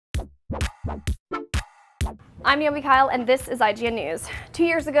I'm Naomi Kyle, and this is IGN News. 2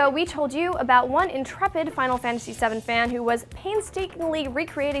 years ago, we told you about one intrepid Final Fantasy VII fan who was painstakingly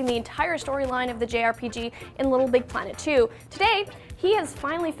recreating the entire storyline of the JRPG in LittleBigPlanet 2. Today, he has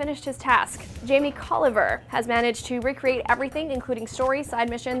finally finished his task. Jamie Colliver has managed to recreate everything, including story, side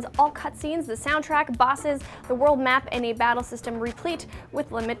missions, all cutscenes, the soundtrack, bosses, the world map, and a battle system replete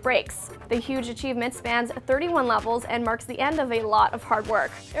with limit breaks. The huge achievement spans 31 levels and marks the end of a lot of hard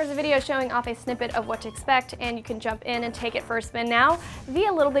work. There's a video showing off a snippet of what to expect, and you can jump in and take it for a spin now via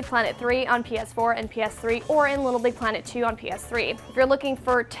LittleBigPlanet 3 on PS4 and PS3, or in LittleBigPlanet 2 on PS3. If you're looking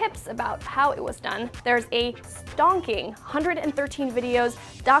for tips about how it was done, there's a stonking 113 videos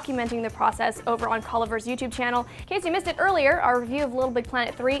documenting the process over on Colliver's YouTube channel. In case you missed it earlier, our review of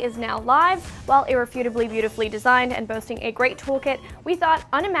LittleBigPlanet 3 is now live. While irrefutably beautifully designed and boasting a great toolkit, we thought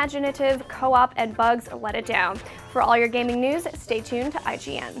unimaginative co-op and bugs let it down. For all your gaming news, stay tuned to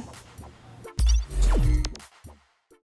IGN.